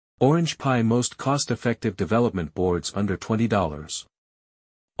OrangePi most cost-effective development boards under $20.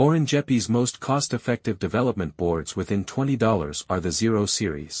 OrangePi's most cost-effective development boards within $20 are the Zero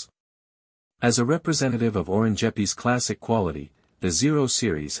series. As a representative of OrangePi's classic quality, the Zero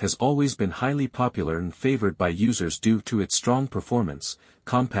series has always been highly popular and favored by users due to its strong performance,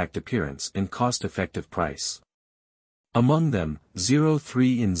 compact appearance and cost-effective price. Among them,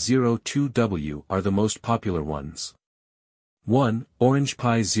 03 and 02W are the most popular ones. 1.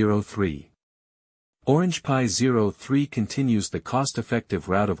 OrangePi 03. OrangePi 03 continues the cost-effective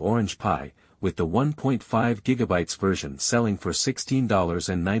route of OrangePi, with the 1.5 GB version selling for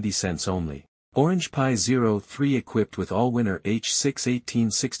 $16.90 only. OrangePi 03 equipped with all-winner H6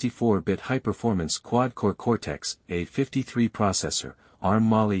 1864-bit high-performance quad-core Cortex-A53 processor, ARM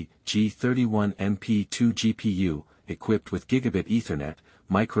Mali G31MP2 GPU, equipped with Gigabit Ethernet,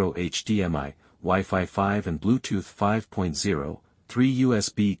 Micro HDMI, Wi-Fi 5 and Bluetooth 5.0, 3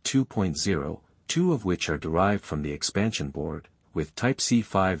 USB 2.0, 2 of which are derived from the expansion board, with Type-C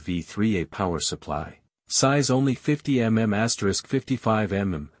 5v3A power supply. Size only 50mm*55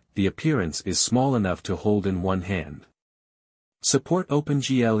 mm, the appearance is small enough to hold in one hand. Support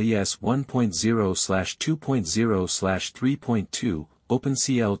OpenGL-ES 1.0/2.0/3.2,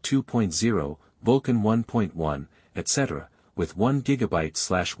 OpenCL 2.0, Vulkan 1.1, etc., with 1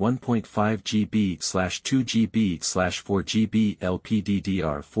 GB/1.5 GB/2 GB/4 GB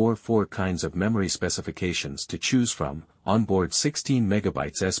LPDDR4 4 kinds of memory specifications to choose from, onboard 16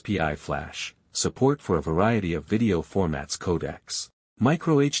 MB SPI flash, support for a variety of video formats codecs.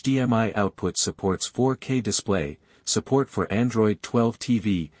 Micro HDMI output supports 4K display, support for Android 12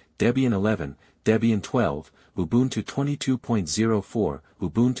 TV, Debian 11, Debian 12, Ubuntu 22.04,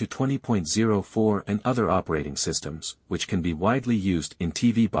 Ubuntu 20.04 and other operating systems, which can be widely used in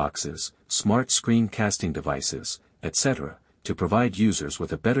TV boxes, smart screen casting devices, etc., to provide users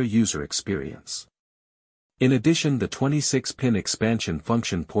with a better user experience. In addition, the 26-pin expansion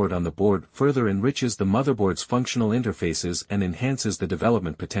function port on the board further enriches the motherboard's functional interfaces and enhances the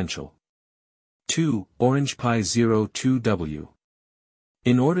development potential. 2. OrangePi 02W.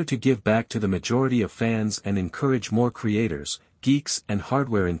 In order to give back to the majority of fans and encourage more creators, geeks and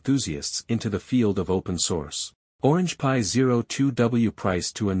hardware enthusiasts into the field of open source, OrangePi 02W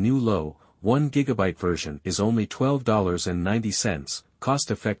priced to a new low, 1 GB version is only $12.90,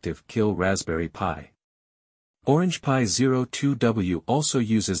 cost-effective kill Raspberry Pi. OrangePi 02W also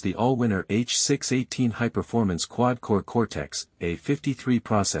uses the all-winner H618 high-performance quad-core Cortex-A53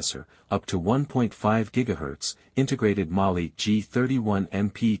 processor, up to 1.5 GHz, integrated Mali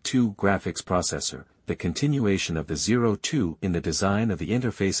G31MP2 graphics processor. The continuation of the 02 in the design of the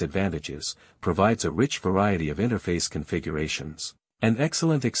interface advantages, provides a rich variety of interface configurations, and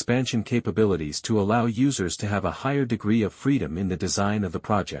excellent expansion capabilities to allow users to have a higher degree of freedom in the design of the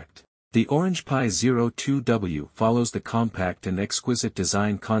project. The OrangePi 02W follows the compact and exquisite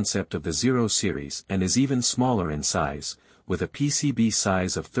design concept of the Zero series and is even smaller in size, with a PCB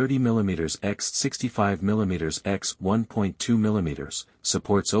size of 30mm x 65mm x 1.2mm,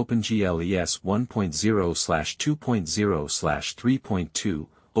 supports OpenGL-ES 1.0/2.0/3.2,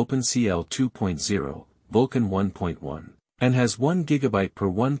 OpenCL 2.0, Vulkan 1.1. And has 1 GB per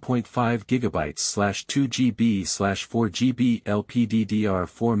 1.5 GB/2 GB/4 GB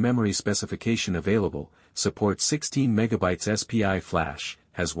LPDDR4 memory specification available, supports 16 MB SPI flash,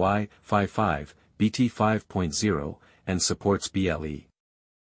 has Wi-Fi 5, BT 5.0, and supports BLE.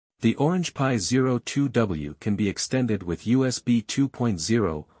 The OrangePi 02W can be extended with USB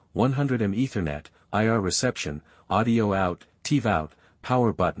 2.0, 100mm Ethernet, IR reception, audio out, TiVo out,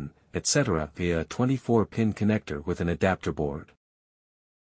 power button, etc. via a 24-pin connector with an adapter board.